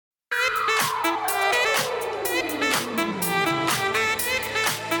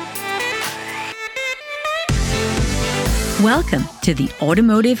Welcome to the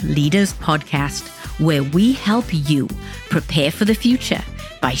Automotive Leaders Podcast, where we help you prepare for the future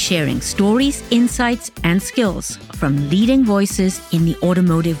by sharing stories, insights, and skills from leading voices in the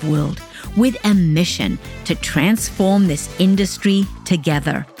automotive world with a mission to transform this industry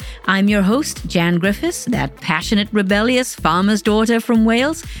together. I'm your host, Jan Griffiths, that passionate, rebellious farmer's daughter from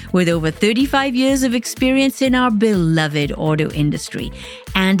Wales with over 35 years of experience in our beloved auto industry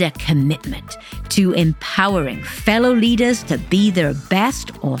and a commitment to empowering fellow leaders to be their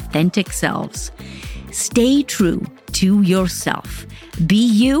best authentic selves. Stay true to yourself. Be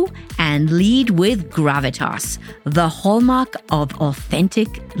you and lead with gravitas, the hallmark of authentic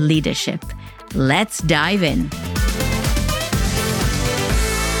leadership. Let's dive in.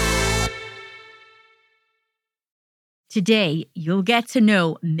 Today, you'll get to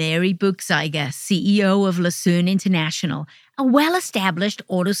know Mary Buchzeiger, CEO of Lucerne International, a well-established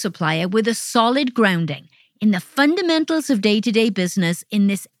auto supplier with a solid grounding in the fundamentals of day-to-day business in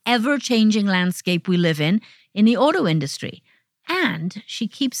this ever-changing landscape we live in the auto industry. And she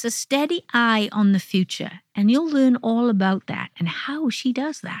keeps a steady eye on the future, and you'll learn all about that and how she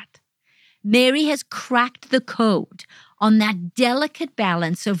does that. Mary has cracked the code on that delicate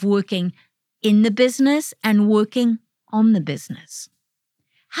balance of working in the business and working on the business.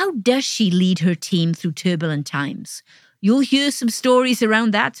 How does she lead her team through turbulent times? You'll hear some stories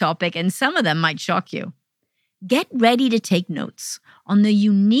around that topic, and some of them might shock you. Get ready to take notes on the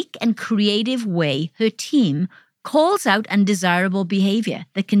unique and creative way her team calls out undesirable behavior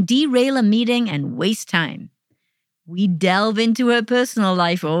that can derail a meeting and waste time. We delve into her personal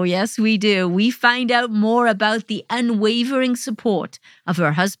life. Oh, yes, we do. We find out more about the unwavering support of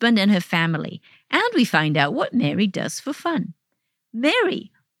her husband and her family. And we find out what Mary does for fun.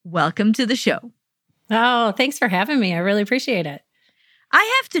 Mary, welcome to the show. Oh, thanks for having me. I really appreciate it.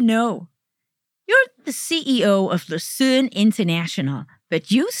 I have to know, you're the CEO of Lucerne International, but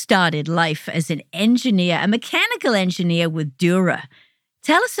you started life as an engineer, a mechanical engineer with Dura.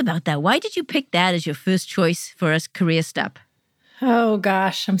 Tell us about that. Why did you pick that as your first choice for a career step? Oh,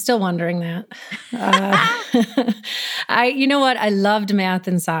 gosh, I'm still wondering that. You know what? I loved math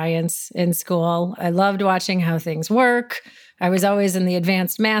and science in school. I loved watching how things work. I was always in the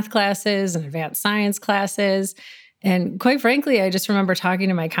advanced math classes and advanced science classes. And quite frankly, I just remember talking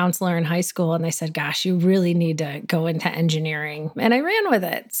to my counselor in high school and they said, gosh, you really need to go into engineering. And I ran with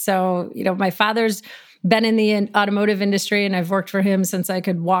it. So, my father's been in the automotive industry and I've worked for him since I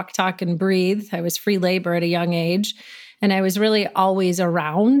could walk, talk, and breathe. I was free labor at a young age. And I was really always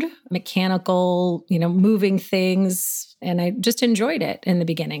around mechanical, moving things. And I just enjoyed it in the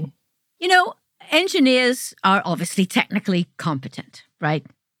beginning. Engineers are obviously technically competent, right?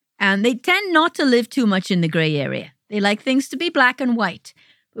 And they tend not to live too much in the gray area. They like things to be black and white.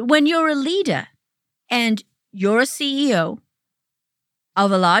 But when you're a leader and you're a CEO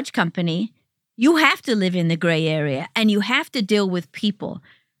of a large company, you have to live in the gray area and you have to deal with people.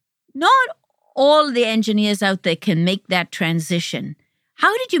 Not all the engineers out there can make that transition.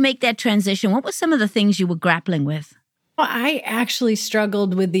 How did you make that transition? What were some of the things you were grappling with? Well, I actually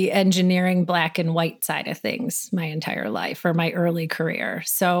struggled with the engineering black and white side of things my entire life or my early career.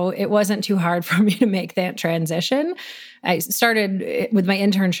 So it wasn't too hard for me to make that transition. I started with my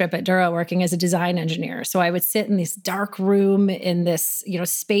internship at Dura working as a design engineer. So I would sit in this dark room in this,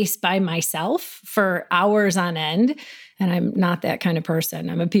 space by myself for hours on end. And I'm not that kind of person.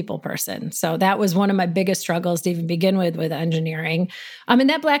 I'm a people person. So that was one of my biggest struggles to even begin with engineering. In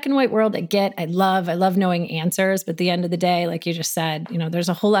that black and white world, I love knowing answers. But at the end of the day, like you just said, there's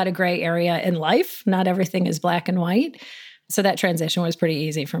a whole lot of gray area in life. Not everything is black and white. So that transition was pretty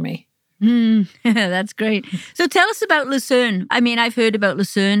easy for me. That's great. So tell us about Lucerne. I've heard about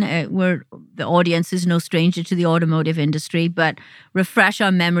Lucerne, where the audience is no stranger to the automotive industry, but refresh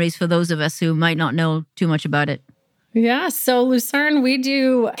our memories for those of us who might not know too much about it. Yeah, so Lucerne, we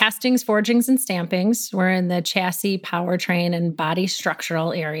do castings, forgings, and stampings. We're in the chassis, powertrain, and body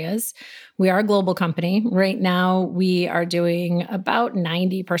structural areas. We are a global company. Right now, we are doing about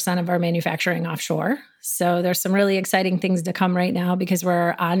 90% of our manufacturing offshore. So there's some really exciting things to come right now because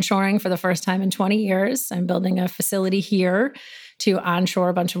we're onshoring for the first time in 20 years. I'm building a facility here to onshore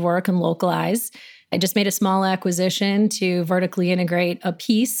a bunch of work and localize. I just made a small acquisition to vertically integrate a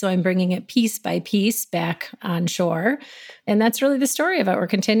piece. So I'm bringing it piece by piece back onshore. And that's really the story of it. We're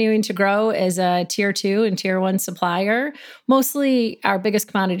continuing to grow as a tier 2 and tier 1 supplier. Mostly our biggest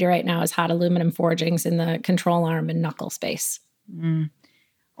commodity right now is hot aluminum forgings in the control arm and knuckle space.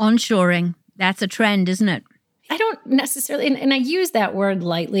 Onshoring, that's a trend, isn't it? I don't necessarily, and I use that word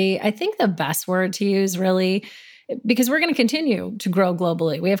lightly. I think the best word to use really because we're going to continue to grow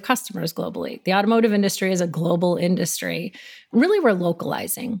globally. We have customers globally. The automotive industry is a global industry. Really, we're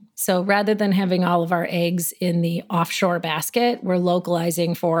localizing. So rather than having all of our eggs in the offshore basket, we're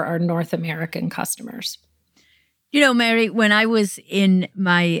localizing for our North American customers. Mary, when I was in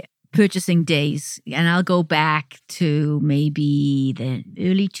my purchasing days, and I'll go back to maybe the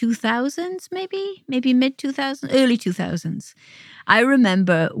early 2000s, maybe mid 2000s, early 2000s. I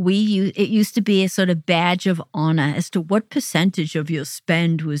remember it used to be a sort of badge of honor as to what percentage of your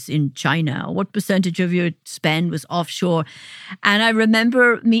spend was in China, or what percentage of your spend was offshore. And I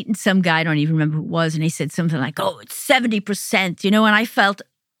remember meeting some guy, I don't even remember who it was, and he said something like, oh, it's 70%, and I felt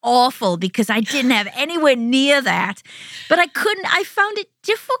awful because I didn't have anywhere near that. But I found it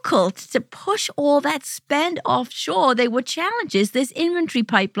difficult to push all that spend offshore. There were challenges. There's inventory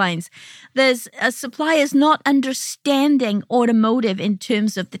pipelines. There's suppliers not understanding automotive in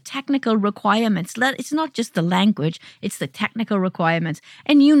terms of the technical requirements. It's not just the language, it's the technical requirements.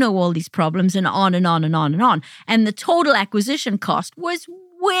 And all these problems and on and on and on and on. And the total acquisition cost was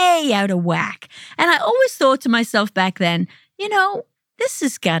way out of whack. And I always thought to myself back then, this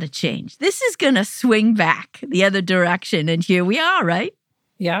has got to change. This is going to swing back the other direction. And here we are, right?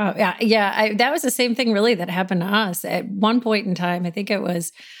 Yeah. That was the same thing really that happened to us. At one point in time, I think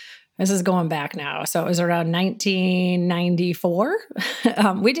this is going back now. So it was around 1994.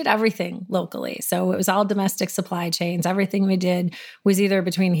 We did everything locally. So it was all domestic supply chains. Everything we did was either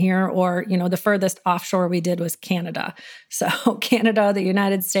between here or, the furthest offshore we did was Canada. So Canada, the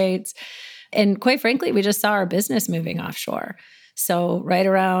United States. And quite frankly, we just saw our business moving offshore. So right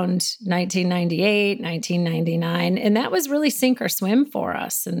around 1998, 1999, and that was really sink or swim for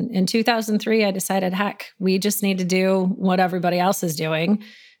us. And in 2003, I decided, heck, we just need to do what everybody else is doing,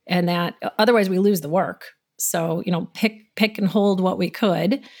 and that otherwise we lose the work. So, pick and hold what we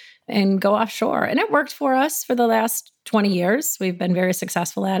could and go offshore. And it worked for us for the last 20 years. We've been very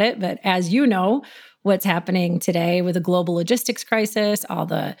successful at it. But as you know, what's happening today with the global logistics crisis, all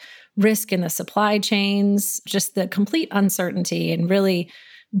the risk in the supply chains, just the complete uncertainty and really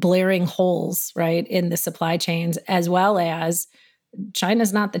blaring holes, right, in the supply chains, as well as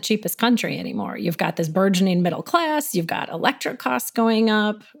China's not the cheapest country anymore. You've got this burgeoning middle class. You've got electric costs going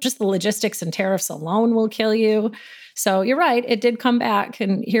up. Just the logistics and tariffs alone will kill you. So you're right. It did come back.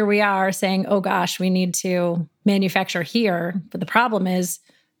 And here we are saying, oh, gosh, we need to manufacture here. But the problem is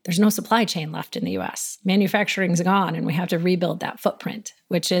there's no supply chain left in the U.S. Manufacturing's gone, and we have to rebuild that footprint,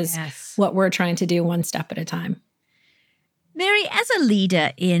 which is what we're trying to do one step at a time. Mary, as a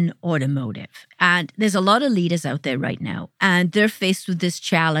leader in automotive, and there's a lot of leaders out there right now, and they're faced with this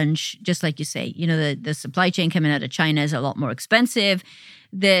challenge, just like you say, the supply chain coming out of China is a lot more expensive.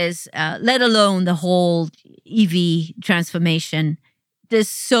 There's, let alone the whole EV transformation. There's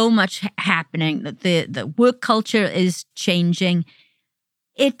so much happening that the work culture is changing.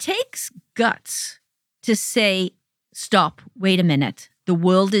 It takes guts to say, stop, wait a minute. The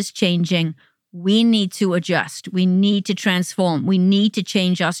world is changing. We need to adjust. We need to transform. We need to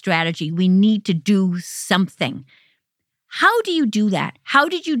change our strategy. We need to do something. How do you do that? How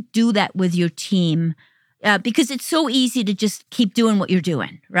did you do that with your team? Because it's so easy to just keep doing what you're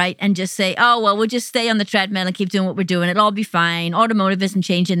doing, right? And just say, oh, well, we'll just stay on the treadmill and keep doing what we're doing. It'll all be fine. Automotive isn't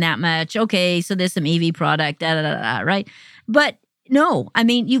changing that much. Okay, so there's some EV product, right? But no,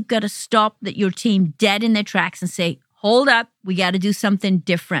 you've got to stop your team dead in their tracks and say, hold up, we got to do something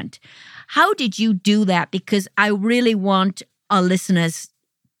different. How did you do that? Because I really want our listeners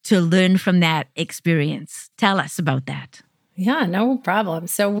to learn from that experience. Tell us about that. Yeah, no problem.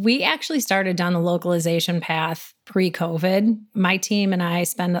 So we actually started down the localization path pre-COVID. My team and I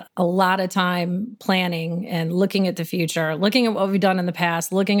spend a lot of time planning and looking at the future, looking at what we've done in the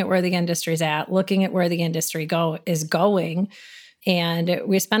past, looking at where the industry's at, looking at where the industry is going. And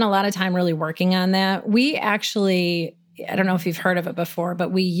we spent a lot of time really working on that. We actually, I don't know if you've heard of it before,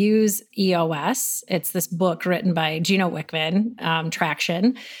 but we use EOS. It's this book written by Gino Wickman,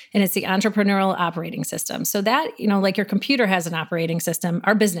 Traction, and it's the Entrepreneurial Operating System. So that, like your computer has an operating system,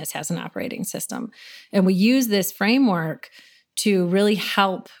 our business has an operating system. And we use this framework to really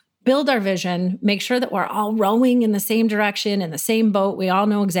help build our vision, make sure that we're all rowing in the same direction, in the same boat. We all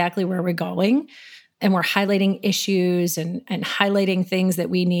know exactly where we're going. And we're highlighting issues and highlighting things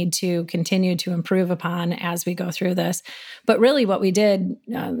that we need to continue to improve upon as we go through this. But really what we did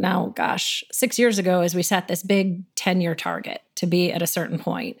 6 years ago is we set this big 10-year target to be at a certain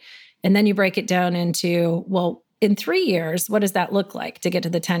point. And then you break it down into, well, in 3 years, what does that look like to get to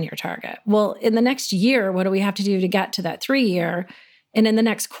the 10-year target? Well, in the next year, what do we have to do to get to that 3-year? And in the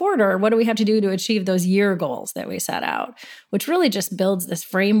next quarter, what do we have to do to achieve those year goals that we set out? Which really just builds this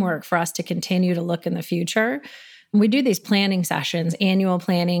framework for us to continue to look in the future. We do these planning sessions, annual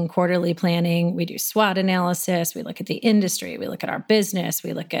planning, quarterly planning. We do SWOT analysis. We look at the industry. We look at our business.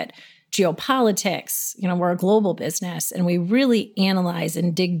 We look at geopolitics. We're a global business, and we really analyze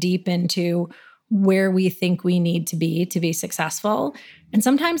and dig deep into where we think we need to be successful. And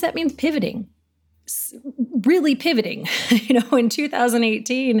sometimes that means pivoting, really pivoting. In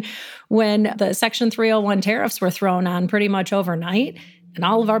 2018, when the Section 301 tariffs were thrown on pretty much overnight and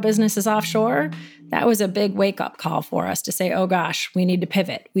all of our business is offshore, that was a big wake-up call for us to say, oh gosh, we need to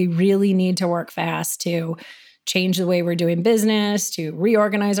pivot. We really need to work fast to change the way we're doing business, to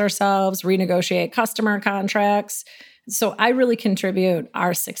reorganize ourselves, renegotiate customer contracts. So I really contribute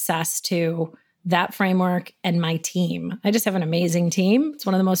our success to that framework and my team. I just have an amazing team. It's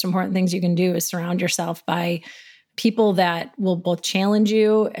one of the most important things you can do is surround yourself by people that will both challenge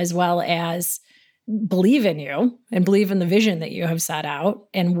you as well as believe in you and believe in the vision that you have set out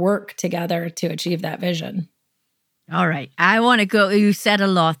and work together to achieve that vision. All right. I want to go, you said a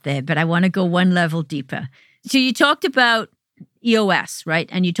lot there, but I want to go one level deeper. So you talked about EOS, right?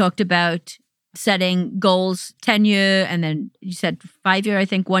 And you talked about setting goals, 10-year, and then you said 5-year, I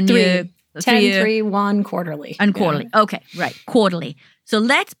think, 1 year. 10, 3, 1, quarterly. And quarterly. Yeah. Okay, right. Quarterly. So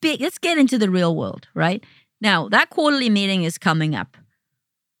let's get into the real world, right? Now, that quarterly meeting is coming up.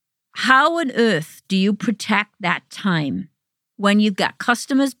 How on earth do you protect that time when you've got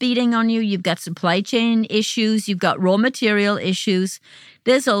customers beating on you, you've got supply chain issues, you've got raw material issues?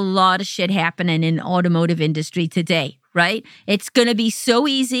 There's a lot of shit happening in the automotive industry today, right? It's going to be so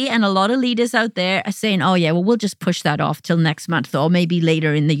easy, and a lot of leaders out there are saying, oh yeah, well, we'll just push that off till next month or maybe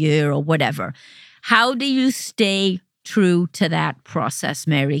later in the year or whatever. How do you stay true to that process,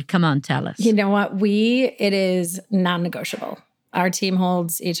 Mary? Come on, tell us. You know what? It is non-negotiable. Our team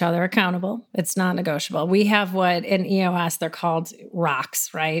holds each other accountable. It's not negotiable. We have what in EOS, they're called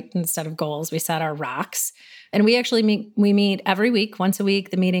rocks, right? Instead of goals, we set our rocks. And we actually meet every week, once a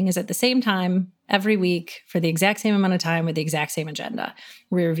week. The meeting is at the same time every week for the exact same amount of time with the exact same agenda.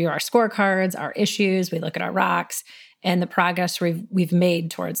 We review our scorecards, our issues, we look at our rocks, and the progress we've made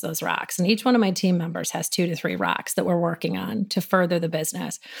towards those rocks. And each one of my team members has 2 to 3 rocks that we're working on to further the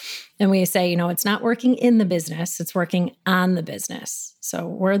business. And we say, it's not working in the business, it's working on the business. So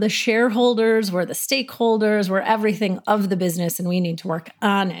we're the shareholders, we're the stakeholders, we're everything of the business, and we need to work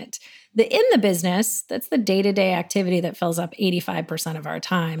on it. The in the business, that's the day-to-day activity that fills up 85% of our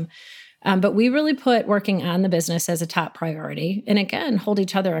time. But we really put working on the business as a top priority. And again, hold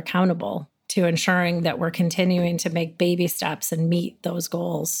each other accountable to ensuring that we're continuing to make baby steps and meet those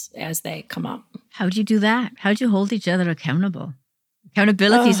goals as they come up. How'd you do that? How'd you hold each other accountable?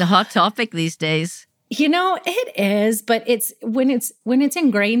 Accountability is a hot topic these days. It is, but it's when it's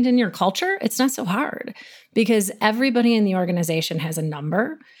ingrained in your culture, it's not so hard because everybody in the organization has a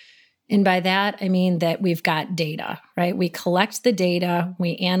number. And by that, I mean that we've got data, right? We collect the data,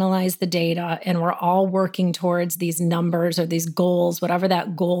 we analyze the data, and we're all working towards these numbers or these goals, whatever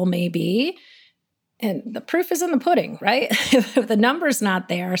that goal may be. And the proof is in the pudding, right? If the number's not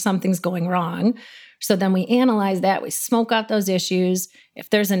there, something's going wrong. So then we analyze that, we smoke out those issues. If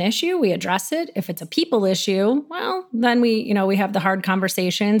there's an issue, we address it. If it's a people issue, well, then we have the hard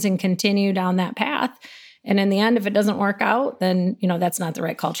conversations and continue down that path. And in the end, if it doesn't work out, then, that's not the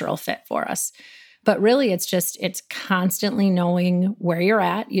right cultural fit for us. But really, it's constantly knowing where you're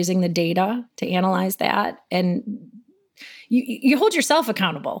at, using the data to analyze that. And you hold yourself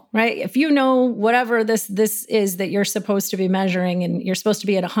accountable, right? If you know whatever this is that you're supposed to be measuring and you're supposed to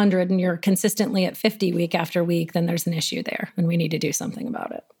be at 100 and you're consistently at 50 week after week, then there's an issue there and we need to do something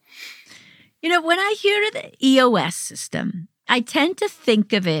about it. When I hear the EOS system, I tend to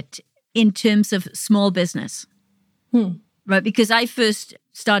think of it in terms of small business, right? Because I first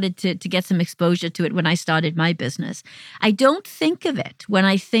started to get some exposure to it when I started my business. I don't think of it when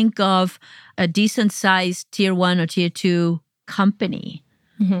I think of a decent-sized tier 1 or tier 2 company.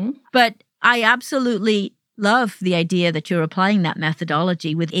 Mm-hmm. But I absolutely love the idea that you're applying that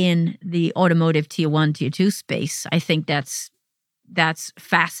methodology within the automotive tier 1, tier 2 space. I think that's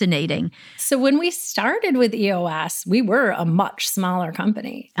fascinating. So when we started with EOS, we were a much smaller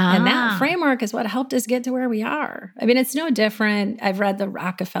company. And that framework is what helped us get to where we are. I mean, it's no different. I've read the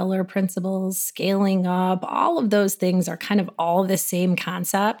Rockefeller principles, scaling up, all of those things are kind of all the same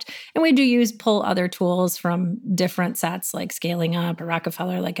concept. And we do pull other tools from different sets like scaling up or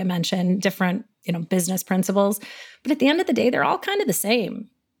Rockefeller, like I mentioned, different, business principles. But at the end of the day, they're all kind of the same,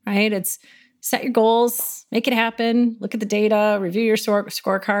 right? It's set your goals, make it happen, look at the data, review your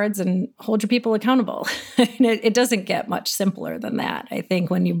scorecards, and hold your people accountable. And it doesn't get much simpler than that, I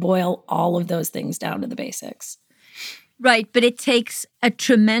think, when you boil all of those things down to the basics. Right, but it takes a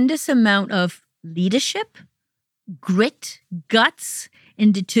tremendous amount of leadership grit, guts,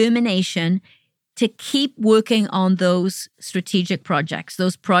 and determination to keep working on those strategic projects,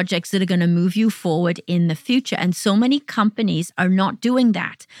 those projects that are going to move you forward in the future. And so many companies are not doing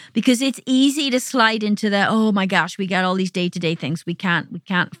that because it's easy to slide into the, oh my gosh, we got all these day-to-day things. We can't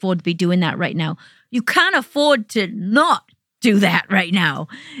afford to be doing that right now. You can't afford to not do that right now.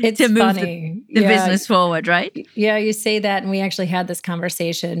 It's to move funny. the business forward, right? Yeah, you say that. And we actually had this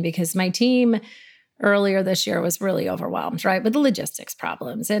conversation because my team earlier this year was really overwhelmed, right? With the logistics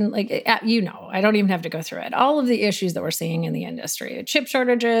problems. And I don't even have to go through it. All of the issues that we're seeing in the industry, chip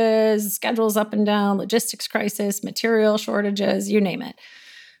shortages, schedules up and down, logistics crisis, material shortages, you name it.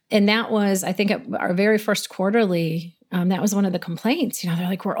 And that was, I think, at our very first quarterly, that was one of the complaints. They're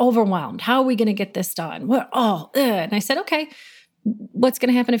like, we're overwhelmed. How are we going to get this done? And I said, okay, what's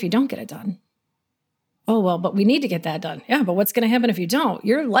going to happen if you don't get it done? Oh, well, but we need to get that done. Yeah, but what's going to happen if you don't?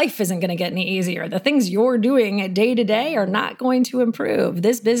 Your life isn't going to get any easier. The things you're doing day to day are not going to improve.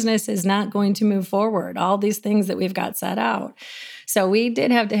 This business is not going to move forward. All these things that we've got set out. So we did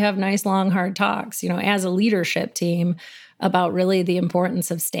have to have nice, long, hard talks, as a leadership team about really the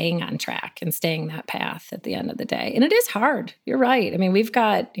importance of staying on track and staying that path at the end of the day. And it is hard. You're right. I mean, we've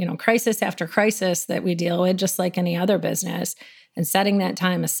got, crisis after crisis that we deal with, just like any other business. And setting that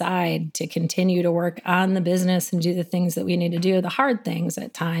time aside to continue to work on the business and do the things that we need to do, the hard things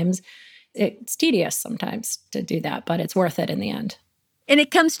at times, it's tedious sometimes to do that, but it's worth it in the end. And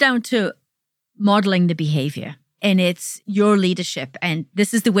it comes down to modeling the behavior. And it's your leadership. And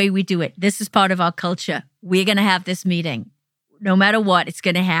this is the way we do it. This is part of our culture. We're going to have this meeting. No matter what, it's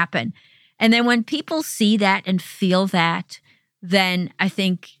going to happen. And then when people see that and feel that, then I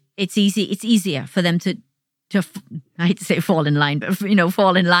think it's easier for them to I hate to say fall in line, but,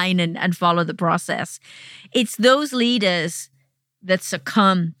 fall in line and follow the process. It's those leaders that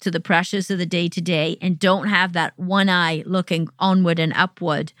succumb to the pressures of the day-to-day and don't have that one eye looking onward and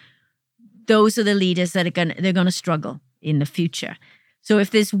upward. Those are the leaders that they're going to struggle in the future. So if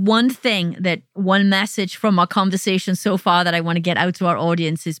there's one message from our conversation so far that I want to get out to our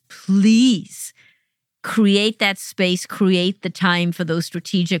audience is please create that space, create the time for those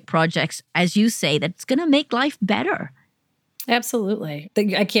strategic projects, as you say, that's going to make life better. Absolutely.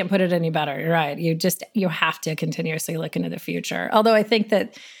 I can't put it any better. You're right. You have to continuously look into the future. Although I think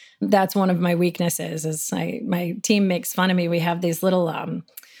that's one of my weaknesses is my team makes fun of me. We have these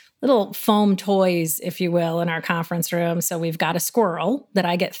little foam toys, if you will, in our conference room. So we've got a squirrel that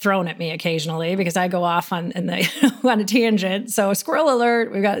I get thrown at me occasionally because I go off on a tangent. So squirrel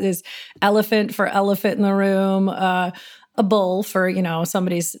alert. We've got this elephant for elephant in the room, a bull for,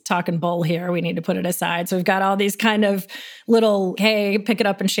 somebody's talking bull here. We need to put it aside. So we've got all these kind of little, hey, pick it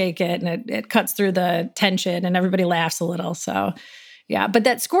up and shake it. And it cuts through the tension and everybody laughs a little. So yeah, but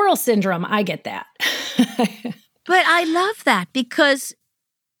that squirrel syndrome, I get that. But I love that because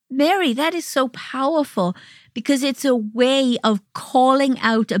Mary, that is so powerful because it's a way of calling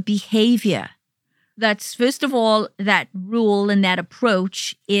out a behavior that's, first of all, that rule and that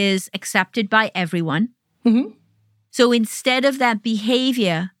approach is accepted by everyone. Mm-hmm. So instead of that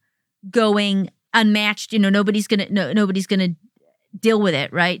behavior going unmatched, nobody's gonna deal with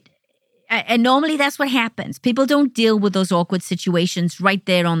it, right? And normally that's what happens. People don't deal with those awkward situations right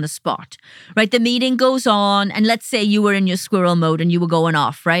there on the spot, right? The meeting goes on, and let's say you were in your squirrel mode and you were going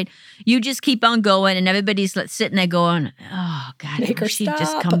off, right? You just keep on going, and everybody's sitting there going, oh, God, I wish she'd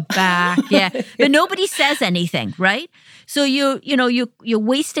just come back. Yeah, but nobody says anything, right? So you're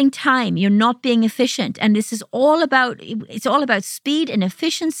wasting time. You're not being efficient. And this is all about speed and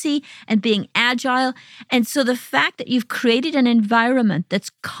efficiency and being agile. And so the fact that you've created an environment that's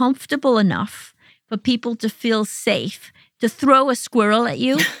comfortable enough for people to feel safe to throw a squirrel at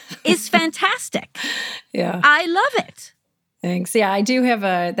you is fantastic. Yeah. I love it. Thanks. Yeah, I do have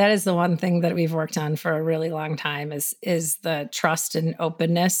that is the one thing that we've worked on for a really long time is the trust and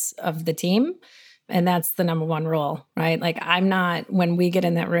openness of the team. And that's the number one rule, right? Like when we get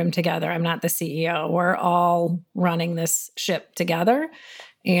in that room together, I'm not the CEO. We're all running this ship together.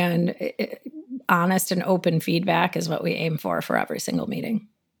 And honest and open feedback is what we aim for every single meeting.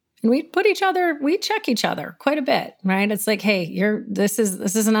 And we check each other quite a bit, right? It's like, hey, this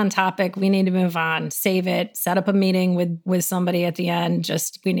isn't on topic. We need to move on. Save it. Set up a meeting with somebody at the end.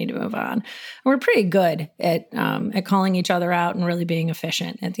 We need to move on. And we're pretty good at calling each other out and really being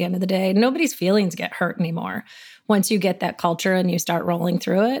efficient at the end of the day. Nobody's feelings get hurt anymore. Once you get that culture and you start rolling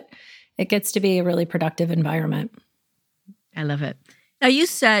through it, it gets to be a really productive environment. I love it. Now, you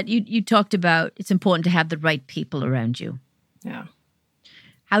said, you talked about it's important to have the right people around you. Yeah.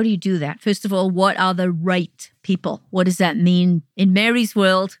 How do you do that? First of all, what are the right people? What does that mean in Mary's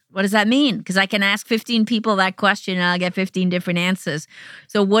world? What does that mean? Because I can ask 15 people that question and I'll get 15 different answers.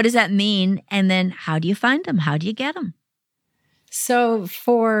 So what does that mean? And then how do you find them? How do you get them? So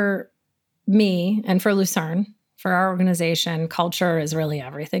for me and for Lucerne, for our organization, culture is really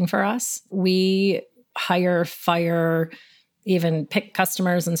everything for us. We hire, fire, even pick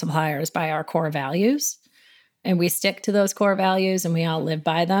customers and suppliers by our core values. And we stick to those core values and we all live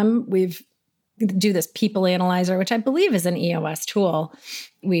by them. We've do this people analyzer, which I believe is an EOS tool.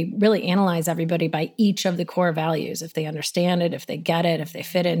 We really analyze everybody by each of the core values. If they understand it, if they get it, if they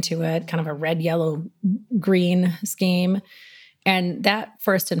fit into it, kind of a red, yellow, green scheme. And that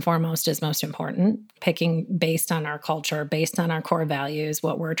first and foremost is most important, picking based on our culture, based on our core values,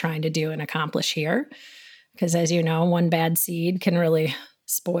 what we're trying to do and accomplish here. Because as you know, one bad seed can really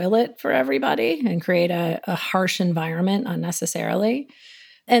spoil it for everybody and create a harsh environment unnecessarily.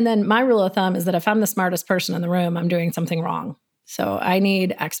 And then my rule of thumb is that if I'm the smartest person in the room, I'm doing something wrong. So I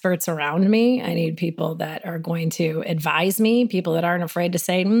need experts around me. I need people that are going to advise me, people that aren't afraid to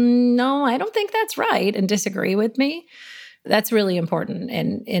say, no, I don't think that's right, and disagree with me. That's really important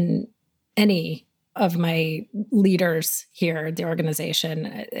in any of my leaders here at the organization.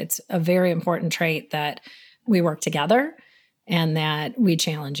 It's a very important trait that we work together and that we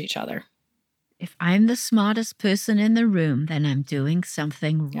challenge each other. If I'm the smartest person in the room, then I'm doing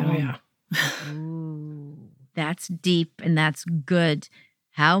something wrong. Oh, yeah. Ooh, that's deep and that's good.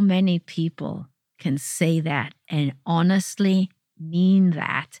 How many people can say that and honestly mean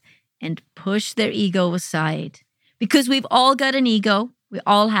that and push their ego aside? Because we've all got an ego. We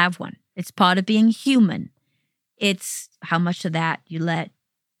all have one. It's part of being human. It's how much of that you let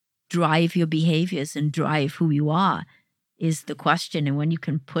drive your behaviors and drive who you are is the question. And when you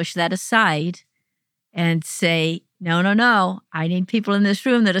can push that aside and say, no, I need people in this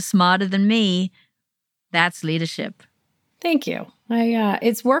room that are smarter than me, that's leadership. Thank you.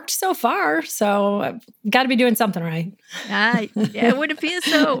 It's worked so far, so I've got to be doing something right. Yeah, it would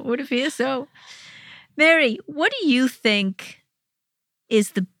appear so. Mary, what do you think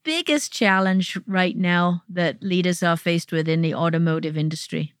is the biggest challenge right now that leaders are faced with in the automotive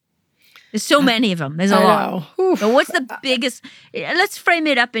industry? There's so many of them. There's a lot. But what's the biggest? Let's frame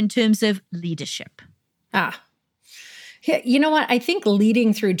it up in terms of leadership. Yeah, you know what? I think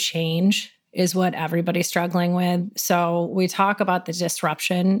leading through change is what everybody's struggling with. So we talk about the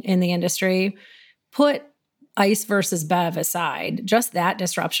disruption in the industry. Put ICE versus BEV aside, just that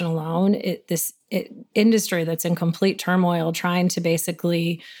disruption alone, this industry that's in complete turmoil, trying to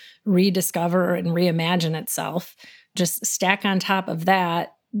basically rediscover and reimagine itself. Just stack on top of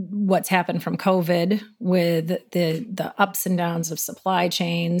that what's happened from COVID with the ups and downs of supply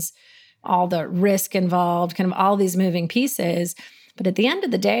chains, all the risk involved, kind of all these moving pieces. But at the end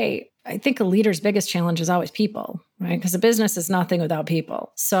of the day, I think a leader's biggest challenge is always people, right? Because a business is nothing without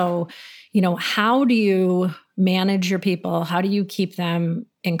people. So, how do you manage your people? How do you keep them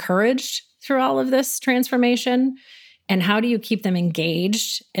encouraged through all of this transformation? And how do you keep them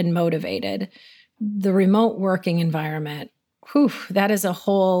engaged and motivated? The remote working environment, that is a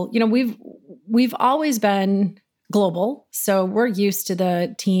whole, we've always been global. So we're used to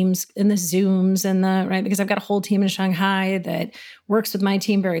the teams and the Zooms and right, because I've got a whole team in Shanghai that works with my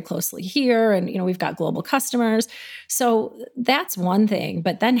team very closely here. And, we've got global customers. So that's one thing.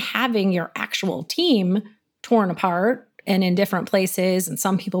 But then having your actual team torn apart and in different places, and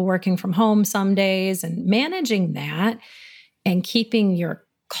some people working from home some days, and managing that and keeping your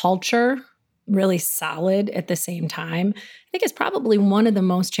culture really solid at the same time, I think is probably one of the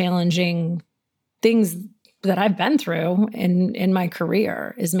most challenging things that I've been through in my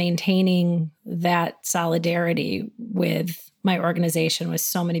career, is maintaining that solidarity with my organization, with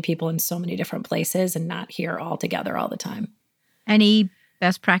so many people in so many different places, and not here all together all the time. Any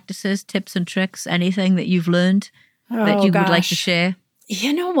best practices, tips and tricks, anything that you've learned that you would like to share?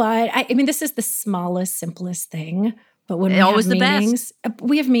 You know what? I mean, this is the smallest, simplest thing, but when we always have meetings,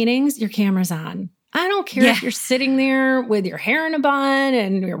 we have meetings, your camera's on. I don't care if you're sitting there with your hair in a bun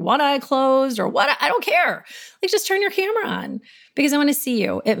and your one eye closed or what. I don't care. Just turn your camera on because I want to see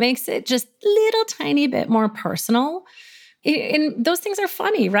you. It makes it just a little tiny bit more personal. And those things are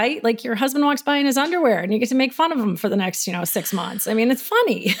funny, right? Like your husband walks by in his underwear and you get to make fun of him for the next, 6 months. I mean, it's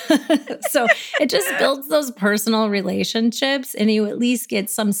funny. So it just builds those personal relationships, and you at least get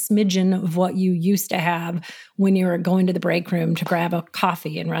some smidgen of what you used to have when you were going to the break room to grab a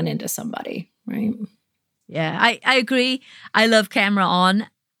coffee and run into somebody. Right. Yeah, I agree. I love camera on,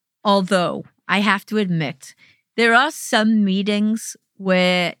 although I have to admit, there are some meetings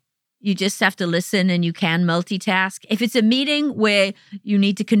where You just have to listen and you can multitask. If it's a meeting where you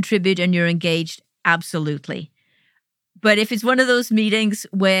need to contribute and you're engaged, absolutely. But if it's one of those meetings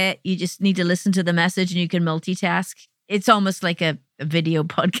where you just need to listen to the message and you can multitask, it's almost like a video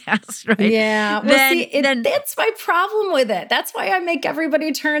podcast, right? Yeah. Well, that's my problem with it. That's why I make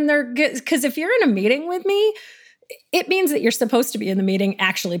everybody turn because if you're in a meeting with me, it means that you're supposed to be in the meeting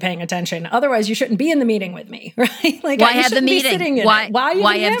actually paying attention. Otherwise, you shouldn't be in the meeting with me, right? Like, why have the meeting? Why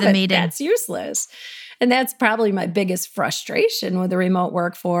have the meeting? That's useless. And that's probably my biggest frustration with the remote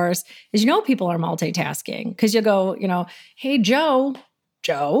workforce is, people are multitasking because you go, hey, Joe,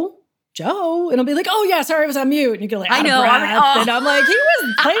 and it'll be like, oh yeah, sorry, I was on mute. And you go like, I know. And I'm like, he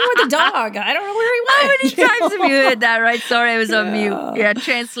was playing with the dog. I don't know where he went. How many times have you heard that, right? Sorry, I was on mute. Yeah,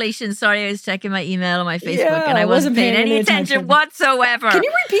 translation. Sorry, I was checking my email on my Facebook and I wasn't paying any attention whatsoever. Can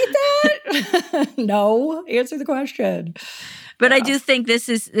you repeat that? No, answer the question. But I do think this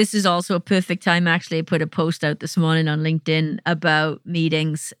is also a perfect time. Actually, I put a post out this morning on LinkedIn about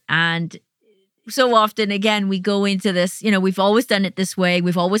meetings. And so often, again, we go into this, we've always done it this way.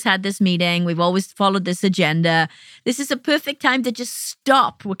 We've always had this meeting. We've always followed this agenda. This is a perfect time to just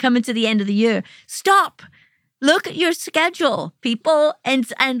stop. We're coming to the end of the year. Stop. Look at your schedule, people,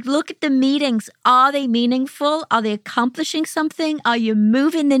 and look at the meetings. Are they meaningful? Are they accomplishing something? Are you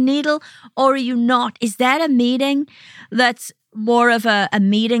moving the needle or are you not? Is that a meeting that's more of a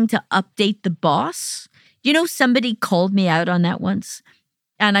meeting to update the boss? Somebody called me out on that once.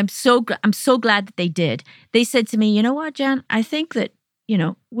 And I'm so glad that they did. They said to me, you know what, Jan, I think that,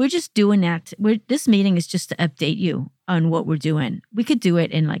 we're just doing that. This meeting is just to update you on what we're doing. We could do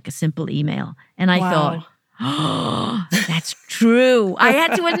it in like a simple email. And I thought, oh, that's true. I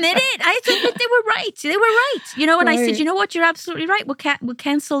had to admit it. I had to admit they were right. They were right. And I said, you know what? You're absolutely right. We'll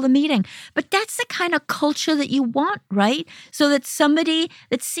cancel the meeting. But that's the kind of culture that you want, right? So that somebody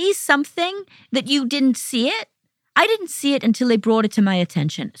that sees something that you didn't see it, I didn't see it until they brought it to my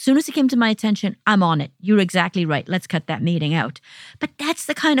attention. As soon as it came to my attention, I'm on it. You're exactly right. Let's cut that meeting out. But that's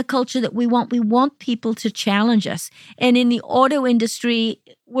the kind of culture that we want. We want people to challenge us. And in the auto industry,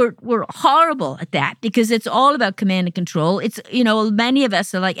 we're horrible at that because it's all about command and control. It's, many of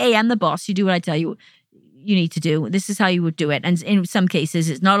us are like, hey, I'm the boss. You do what I tell you need to do. This is how you would do it. And in some cases,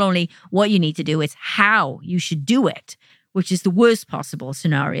 it's not only what you need to do, it's how you should do it, which is the worst possible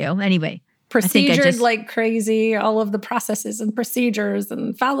scenario. Anyway. Procedures like crazy, all of the processes and procedures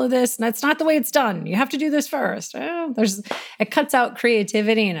and follow this. And that's not the way it's done. You have to do this first. It cuts out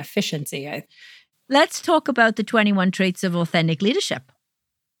creativity and efficiency. Let's talk about the 21 traits of authentic leadership.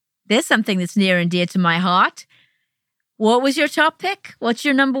 There's something that's near and dear to my heart. What was your top pick? What's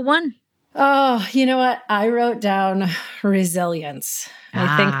your number one? Oh, you know what? I wrote down resilience.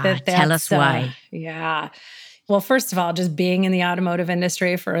 I think that's tell us why. Yeah. Well, first of all, just being in the automotive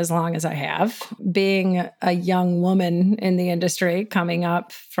industry for as long as I have, being a young woman in the industry, coming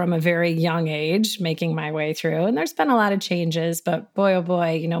up from a very young age, making my way through. And there's been a lot of changes, but boy, oh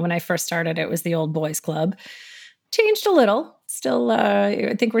boy, when I first started, it was the old boys club. Changed a little. Still,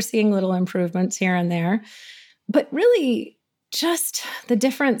 I think we're seeing little improvements here and there. But really, just the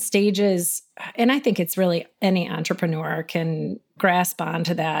different stages. And I think it's really any entrepreneur can grasp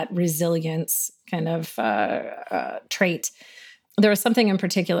onto that resilience kind of trait. There was something in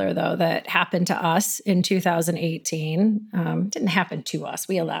particular, though, that happened to us in 2018. It didn't happen to us.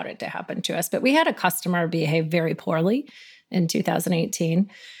 We allowed it to happen to us. But we had a customer behave very poorly in 2018.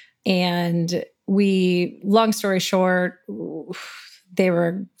 And long story short, they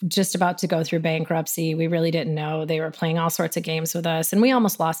were just about to go through bankruptcy. We really didn't know. They were playing all sorts of games with us. And we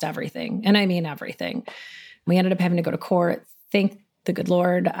almost lost everything. And I mean everything. We ended up having to go to court. Thank the good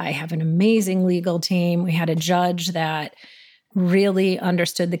Lord, I have an amazing legal team. We had a judge that really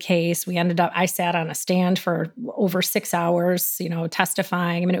understood the case. I sat on a stand for over 6 hours,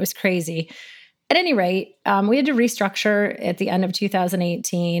 testifying. I mean, it was crazy. At any rate, we had to restructure at the end of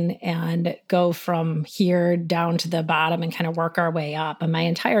 2018 and go from here down to the bottom and kind of work our way up. And my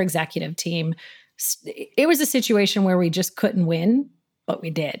entire executive team, it was a situation where we just couldn't win, but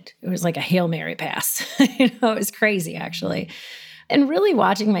we did. It was like a Hail Mary pass. It was crazy, actually. And really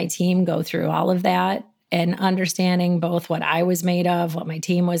watching my team go through all of that and understanding both what I was made of, what my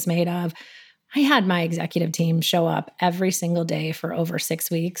team was made of. I had my executive team show up every single day for over 6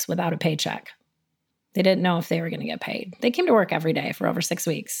 weeks without a paycheck. They didn't know if they were going to get paid. They came to work every day for over 6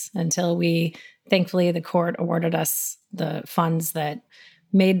 weeks until thankfully, the court awarded us the funds that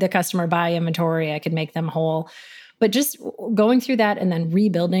made the customer buy inventory. I could make them whole. But just going through that and then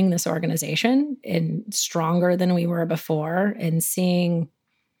rebuilding this organization and stronger than we were before and seeing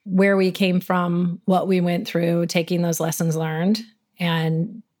where we came from, what we went through, taking those lessons learned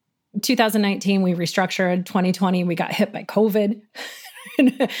and 2019, we restructured. 2020, we got hit by COVID.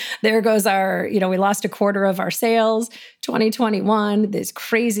 There goes our, we lost a quarter of our sales. 2021, this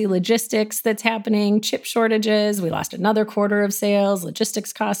crazy logistics that's happening, chip shortages. We lost another quarter of sales.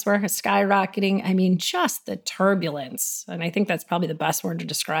 Logistics costs were skyrocketing. I mean, just the turbulence. And I think that's probably the best word to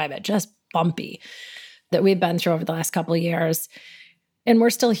describe it, just bumpy, that we've been through over the last couple of years. And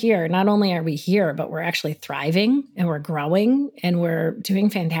we're still here. Not only are we here, but we're actually thriving and we're growing and we're doing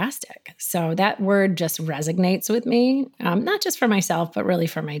fantastic. So that word just resonates with me, not just for myself, but really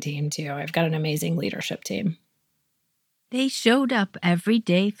for my team too. I've got an amazing leadership team. They showed up every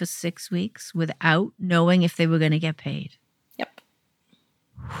day for 6 weeks without knowing if they were going to get paid. Yep.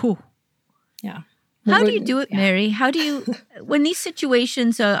 Whew. Yeah. How do you do it, Mary? How do you, when these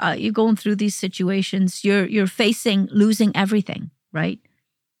situations are, you're going through these situations, you're facing losing everything. Right?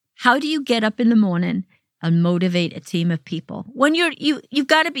 How do you get up in the morning and motivate a team of people? When you've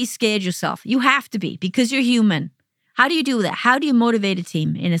got to be scared yourself. You have to be because you're human. How do you do that? How do you motivate a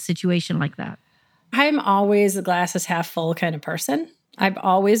team in a situation like that? I'm always a glass is half full kind of person. I've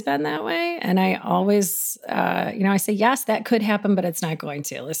always been that way. And I always, I say, yes, that could happen, but it's not going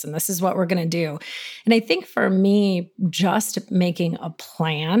to. Listen, this is what we're going to do. And I think for me, just making a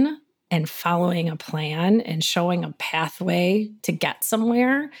plan and following a plan and showing a pathway to get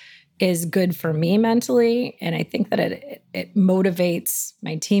somewhere is good for me mentally. And I think that it motivates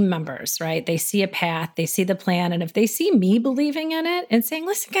my team members, right? They see a path, they see the plan. And if they see me believing in it and saying,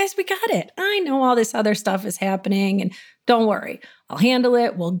 listen, guys, we got it. I know all this other stuff is happening and don't worry, I'll handle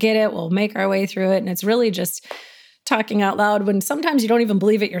it. We'll get it. We'll make our way through it. And it's really just talking out loud when sometimes you don't even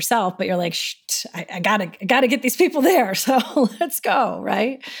believe it yourself, but you're like, I gotta get these people there. So let's go,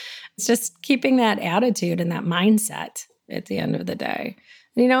 right? It's just keeping that attitude and that mindset at the end of the day.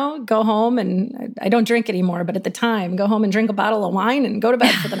 Go home and I don't drink anymore, but at the time, go home and drink a bottle of wine and go to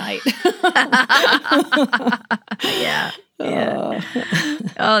bed for the night. Yeah.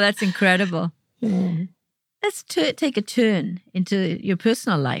 Oh, that's incredible. Mm. Let's take a turn into your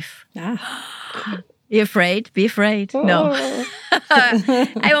personal life. You afraid? Be afraid. Oh. No.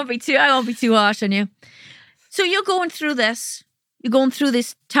 I won't be too harsh on you. So you're going through this. You're going through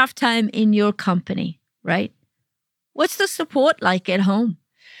this tough time in your company, right? What's the support like at home?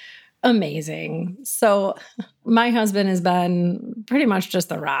 Amazing. So my husband has been pretty much just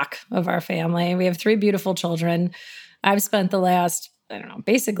the rock of our family. We have 3 beautiful children. I've spent the last,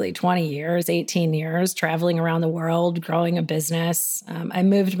 basically 20 years, 18 years traveling around the world, growing a business. I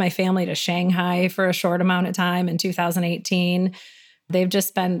moved my family to Shanghai for a short amount of time in 2018.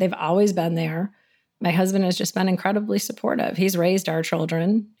 They've always been there. My husband has just been incredibly supportive. He's raised our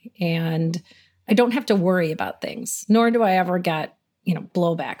children and I don't have to worry about things, nor do I ever get,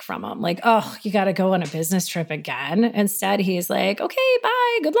 blowback from him. Like, oh, you got to go on a business trip again. Instead, he's like, okay,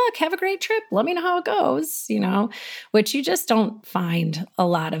 bye, good luck, have a great trip. Let me know how it goes, which you just don't find a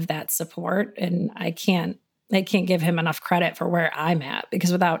lot of that support. And I can't give him enough credit for where I'm at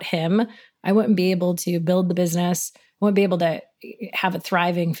because without him, I wouldn't be able to build the business, wouldn't be able to have a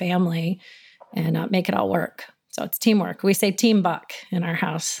thriving family and make it all work. So it's teamwork. We say Team Buck in our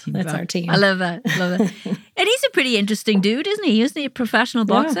house. That's our team. I love that. And he's a pretty interesting dude, isn't he? Isn't he a professional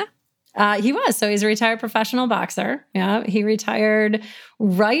boxer? Yeah. He was. So he's a retired professional boxer. Yeah. He retired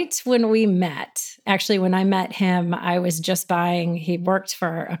right when we met. Actually, when I met him, I was just he worked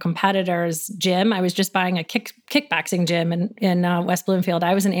for a competitor's gym. I was just buying a kickboxing gym in West Bloomfield.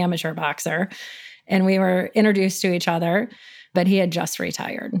 I was an amateur boxer and we were introduced to each other, but he had just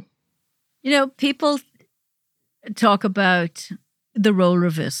retired. People talk about the role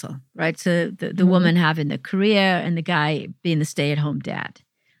reversal, right? So the woman having the career and the guy being the stay-at-home dad.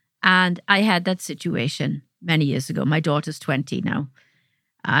 And I had that situation many years ago. My daughter's 20 now,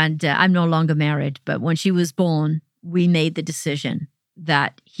 and I'm no longer married. But when she was born, we made the decision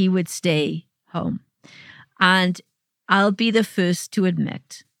that he would stay home. And I'll be the first to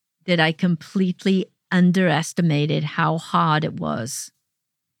admit that I completely underestimated how hard it was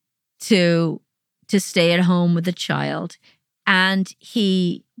to stay at home with a child. And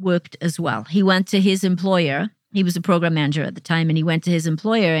he worked as well. He went to his employer. He was a program manager at the time. And he went to his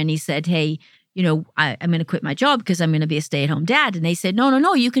employer and he said, hey, I'm going to quit my job because I'm going to be a stay-at-home dad. And they said,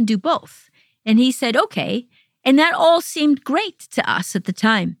 no, you can do both. And he said, okay. And that all seemed great to us at the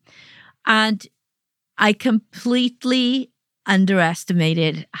time. And I completely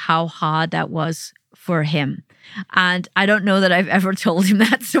underestimated how hard that was for him. And I don't know that I've ever told him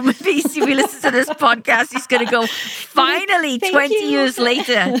that. So maybe if he listens to this podcast, he's going to go, finally, 20 years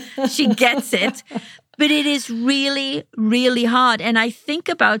later, she gets it. But it is really, really hard. And I think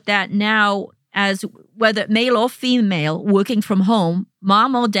about that now as whether male or female, working from home,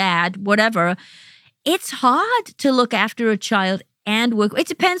 mom or dad, whatever, it's hard to look after a child and work. It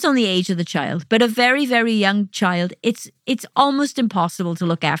depends on the age of the child, but a very, very young child, it's almost impossible to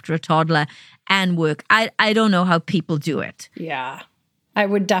look after a toddler and work. I don't know how people do it. Yeah, I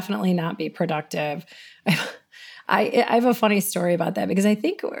would definitely not be productive. I have a funny story about that because I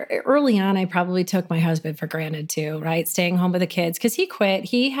think early on, I probably took my husband for granted too, right? Staying home with the kids because he quit.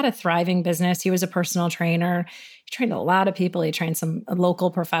 He had a thriving business. He was a personal trainer. He trained a lot of people. He trained some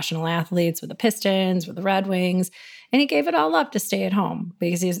local professional athletes with the Pistons, with the Red Wings, and he gave it all up to stay at home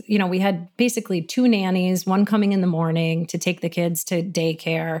because we had basically 2 nannies, one coming in the morning to take the kids to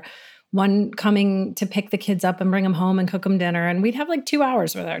daycare, one coming to pick the kids up and bring them home and cook them dinner. And we'd have like 2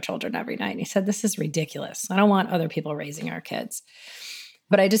 hours with our children every night. And he said, this is ridiculous. I don't want other people raising our kids.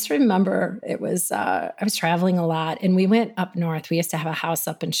 But I just remember I was traveling a lot and we went up north. We used to have a house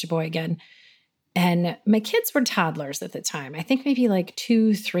up in Sheboygan. And my kids were toddlers at the time. I think maybe like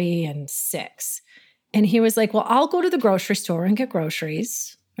 2, 3, and 6. And he was like, well, I'll go to the grocery store and get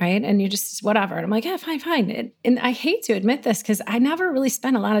groceries. Right. And you just whatever. And I'm like, yeah, fine. And I hate to admit this because I never really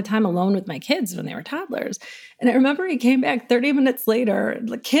spent a lot of time alone with my kids when they were toddlers. And I remember he came back 30 minutes later.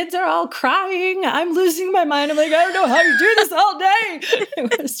 The kids are all crying. I'm losing my mind. I'm like, I don't know how you do this all day.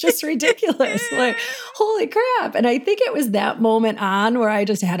 It was just ridiculous. Like, holy crap. And I think it was that moment on where I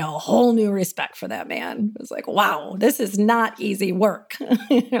just had a whole new respect for that man. It was like, wow, this is not easy work.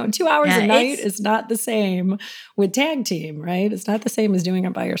 2 hours a night is not the same with tag team, right? It's not the same as doing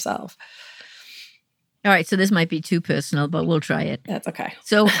it by yourself. All right, so this might be too personal, but we'll try it. That's okay.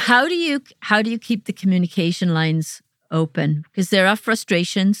 So how do you keep the communication lines open? Because there are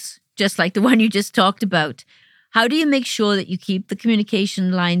frustrations, just like the one you just talked about. How do you make sure that you keep the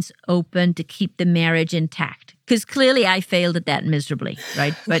communication lines open to keep the marriage intact? Because clearly I failed at that miserably,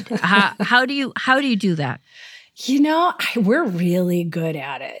 right? But how do you do that? We're really good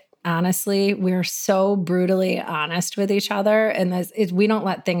at it. Honestly, we're so brutally honest with each other, and we don't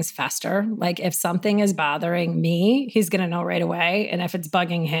let things fester. Like if something is bothering me, he's going to know right away. And if it's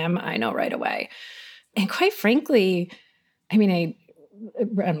bugging him, I know right away. And quite frankly, I mean,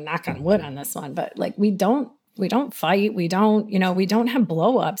 I'm knock on wood on this one, but like we don't fight. We don't have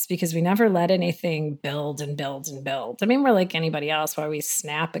blow-ups because we never let anything build and build and build. I mean, we're like anybody else where we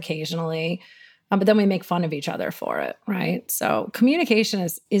snap occasionally. But then we make fun of each other for it, right? So communication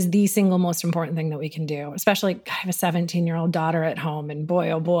is the single most important thing that we can do, especially I have a 17-year-old daughter at home, and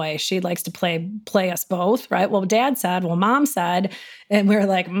boy, oh boy, she likes to play us both, right? Well, dad said, well, mom said, and we're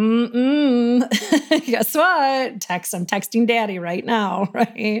like, guess what? I'm texting daddy right now,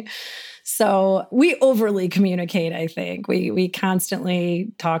 right? So we overly communicate, I think. We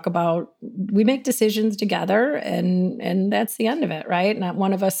constantly talk about, we make decisions together and that's the end of it, right? Not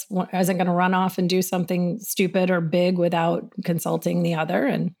one of us isn't going to run off and do something stupid or big without consulting the other.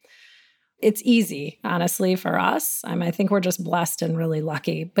 And it's easy, honestly, for us. I think we're just blessed and really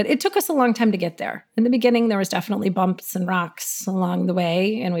lucky. But it took us a long time to get there. In the beginning, there was definitely bumps and rocks along the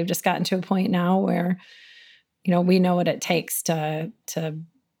way. And we've just gotten to a point now where, we know what it takes to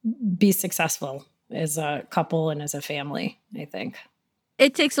be successful as a couple and as a family, I think.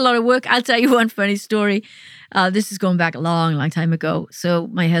 It takes a lot of work. I'll tell you one funny story. This is going back a long, long time ago. So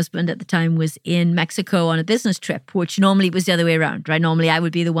my husband at the time was in Mexico on a business trip, which normally was the other way around, right? Normally I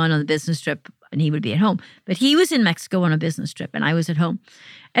would be the one on the business trip and he would be at home. But he was in Mexico on a business trip and I was at home.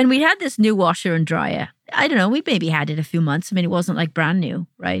 And we had this new washer and dryer. I don't know, we maybe had it a few months. I mean, it wasn't like brand new,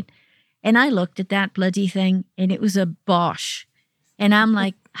 right? And I looked at that bloody thing and it was a Bosch. And I'm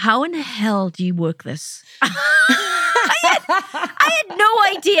like, how in the hell do you work this? I had no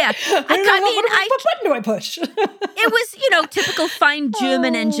idea. What button do I push? It was, typical fine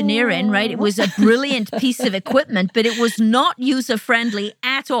German engineering, right? It was a brilliant piece of equipment, but it was not user-friendly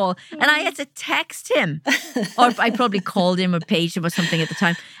at all. And I had to text him, or I probably called him or paged him or something at the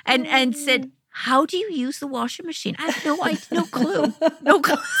time, and said, how do you use the washing machine? I have no idea, no clue.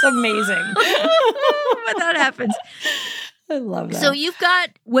 It's amazing. But that happens. I love that. So you've got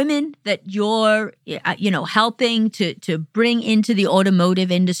women that you're, helping to bring into the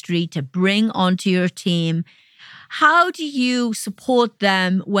automotive industry, to bring onto your team. How do you support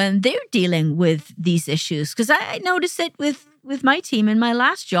them when they're dealing with these issues? Because I noticed it with my team in my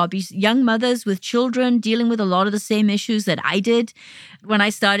last job, these young mothers with children dealing with a lot of the same issues that I did when I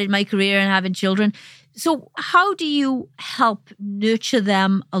started my career and having children. So how do you help nurture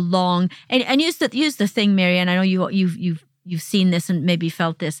them along? And use the thing, Marianne. I know you've seen this and maybe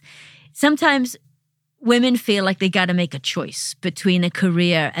felt this. Sometimes women feel like they got to make a choice between a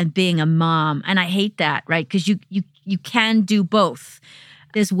career and being a mom. And I hate that, right? Because you can do both.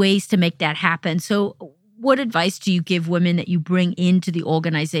 there's ways to make that happen. So what advice do you give women that you bring into the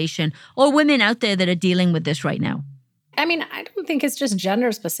organization or women out there that are dealing with this right now? I mean, I don't think it's just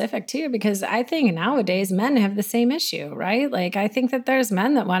gender specific too, because I think nowadays men have the same issue, right? Like, I think that there's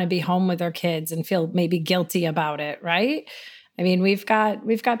men that want to be home with their kids and feel maybe guilty about it, right? I mean, we've got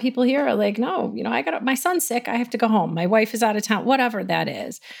people here are like, no, my son's sick. I have to go home. My wife is out of town, whatever that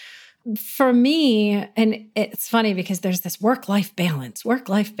is. For me, and it's funny because there's this work-life balance.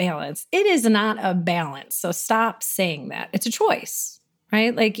 It is not a balance. So stop saying that. It's a choice,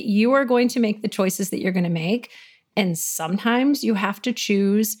 right? Like, you are going to make the choices that you're going to make. And sometimes you have to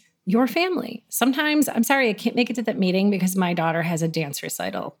choose your family. Sometimes, I'm sorry, I can't make it to that meeting because my daughter has a dance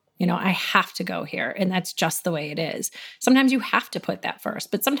recital. I have to go here. And that's just the way it is. Sometimes you have to put that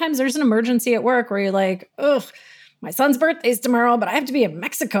first. But sometimes there's an emergency at work where you're like, ugh, my son's birthday's tomorrow, but I have to be in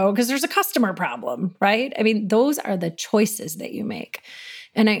Mexico because there's a customer problem, right? I mean, those are the choices that you make.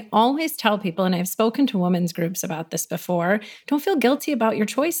 And I always tell people, and I've spoken to women's groups about this before, don't feel guilty about your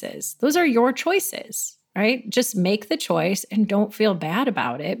choices. Those are your choices. Right? Just make the choice and don't feel bad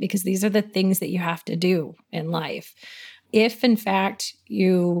about it, because these are the things that you have to do in life. If in fact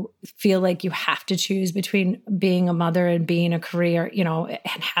you feel like you have to choose between being a mother and being a career,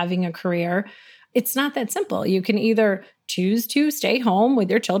 and having a career, it's not that simple. You can either choose to stay home with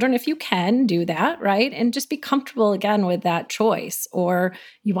your children if you can do that, right? And just be comfortable again with that choice. Or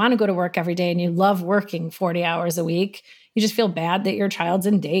you want to go to work every day and you love working 40 hours a week. You just feel bad that your child's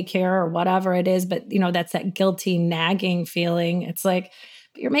in daycare or whatever it is. But, that's that guilty, nagging feeling. It's like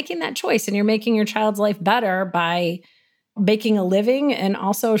you're making that choice and you're making your child's life better by making a living and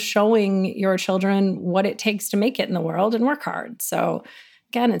also showing your children what it takes to make it in the world and work hard. So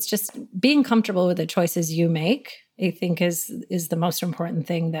again, it's just being comfortable with the choices you make, I think is the most important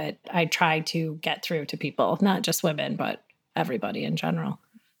thing that I try to get through to people, not just women, but everybody in general.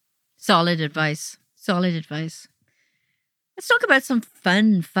 Solid advice. Let's talk about some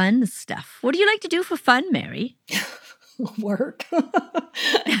fun stuff. What do you like to do for fun, Mary? Work. Wrong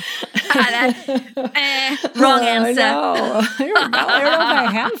answer. I don't know if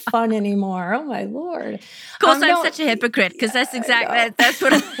I have fun anymore. Oh my Lord. Of course, I'm such a hypocrite because that's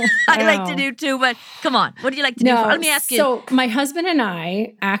what I like to do too. But come on, what do you like to do? Let me ask you. So my husband and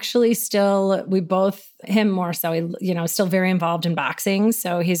I actually him more so, still very involved in boxing.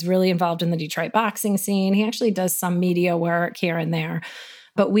 So he's really involved in the Detroit boxing scene. He actually does some media work here and there.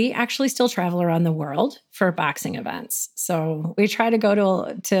 But we actually still travel around the world for boxing events. So we try to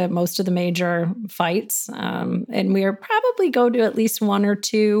go to most of the major fights. And we probably go to at least one or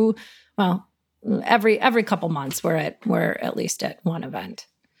two, well, every couple months we're at least at one event.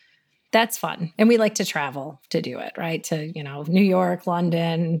 That's fun. And we like to travel to do it, right? To, New York,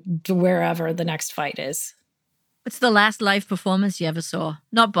 London, to wherever the next fight is. What's the last live performance you ever saw?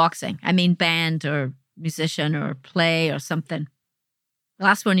 Not boxing. I mean band or musician or play or something.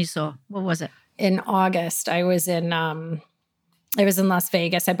 Last one you saw, what was it? In August, I was in Las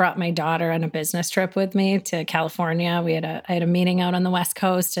Vegas. I brought my daughter on a business trip with me to California. I had a meeting out on the West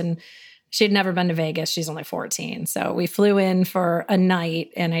Coast, and she'd never been to Vegas. She's only 14. So we flew in for a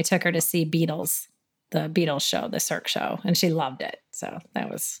night, and I took her to see the Beatles show, the Cirque show, and she loved it. So that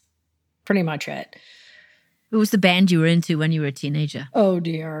was pretty much it. Who was the band you were into when you were a teenager? Oh,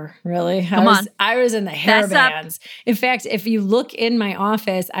 dear. Really? On. I was in the hair bands. In fact, if you look in my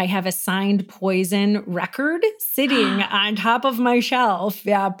office, I have a signed Poison record sitting on top of my shelf.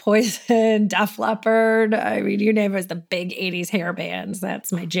 Yeah, Poison, Def Leppard. I mean, you name it, was the big 80s hair bands.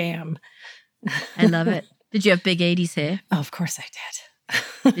 That's my jam. I love it. Did you have big 80s hair? Oh, of course I did.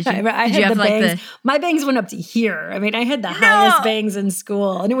 Did you have bangs. My bangs went up to here. I mean, I had the highest bangs in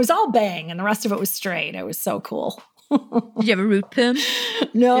school, and it was all bang, and the rest of it was straight. It was so cool. Did you have a root perm?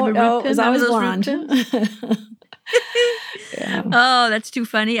 No, it was always blonde. Yeah. Oh, that's too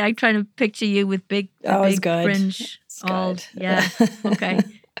funny. I'm trying to picture you with big fringe. Good. Yeah. Okay.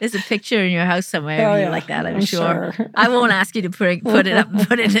 There's a picture in your house somewhere of you like that, I'm sure. I won't ask you to put it up and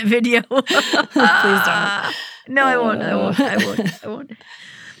put it in a video. Please don't. No, I won't.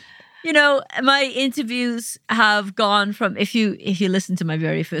 My interviews have gone from, if you listen to my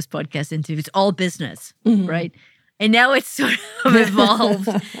very first podcast interview, it's all business, right? And now it's sort of evolved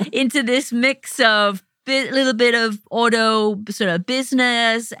into this mix of a little bit of auto sort of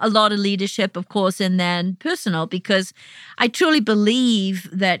business, a lot of leadership, of course, and then personal, because I truly believe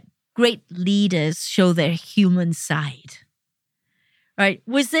that great leaders show their human side. Right.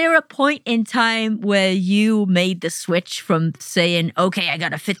 Was there a point in time where you made the switch from saying, okay, I got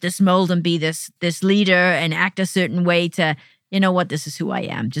to fit this mold and be this leader and act a certain way to, you know what, this is who I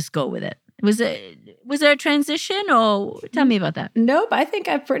am, just go with it? Was there a transition, or tell me about that? Nope. I think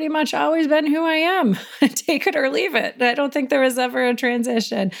I've pretty much always been who I am. Take it or leave it. I don't think there was ever a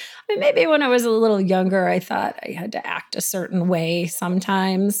transition. I mean, maybe when I was a little younger, I thought I had to act a certain way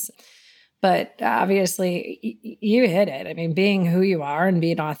sometimes. But obviously, you hit it. I mean, being who you are and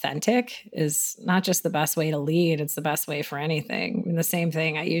being authentic is not just the best way to lead, it's the best way for anything. I mean, the same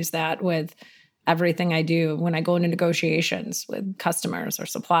thing, I use that with everything I do when I go into negotiations with customers or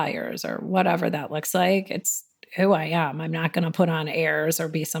suppliers or whatever that looks like. It's who I am. I'm not going to put on airs or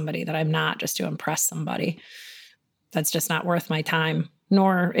be somebody that I'm not just to impress somebody. That's just not worth my time,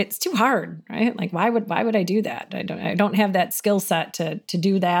 nor it's too hard, right? Like, why would I do that? I don't have that skill set to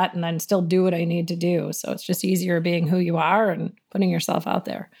do that and then still do what I need to do. So it's just easier being who you are and putting yourself out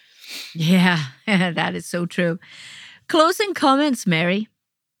there. Yeah, that is so true. Closing comments, Mary,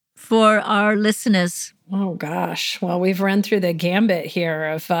 for our listeners. Oh, gosh. Well, we've run through the gambit here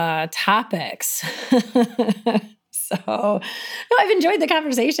of topics. So I've enjoyed the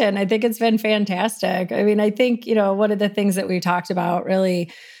conversation. I think it's been fantastic. I mean, I think, one of the things that we talked about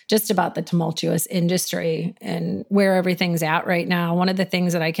really just about the tumultuous industry and where everything's at right now. One of the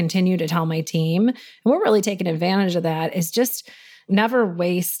things that I continue to tell my team, and we're really taking advantage of that, is just never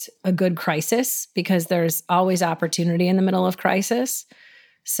waste a good crisis, because there's always opportunity in the middle of crisis.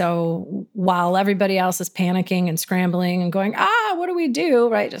 So while everybody else is panicking and scrambling and going, what do we do?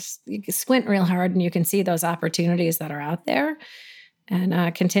 Right? Just you can squint real hard and you can see those opportunities that are out there,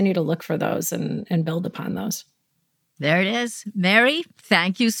 and continue to look for those and build upon those. There it is. Mary,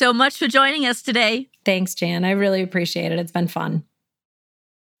 thank you so much for joining us today. Thanks, Jan. I really appreciate it. It's been fun.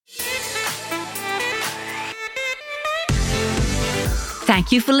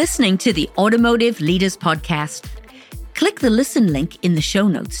 Thank you for listening to the Automotive Leaders Podcast. Click the listen link in the show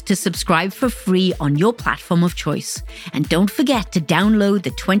notes to subscribe for free on your platform of choice. And don't forget to download the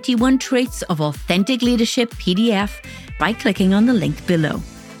 21 Traits of Authentic Leadership PDF by clicking on the link below.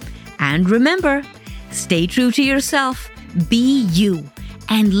 And remember, stay true to yourself, be you,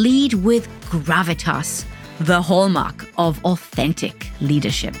 and lead with gravitas, the hallmark of authentic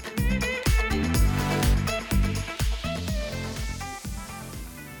leadership.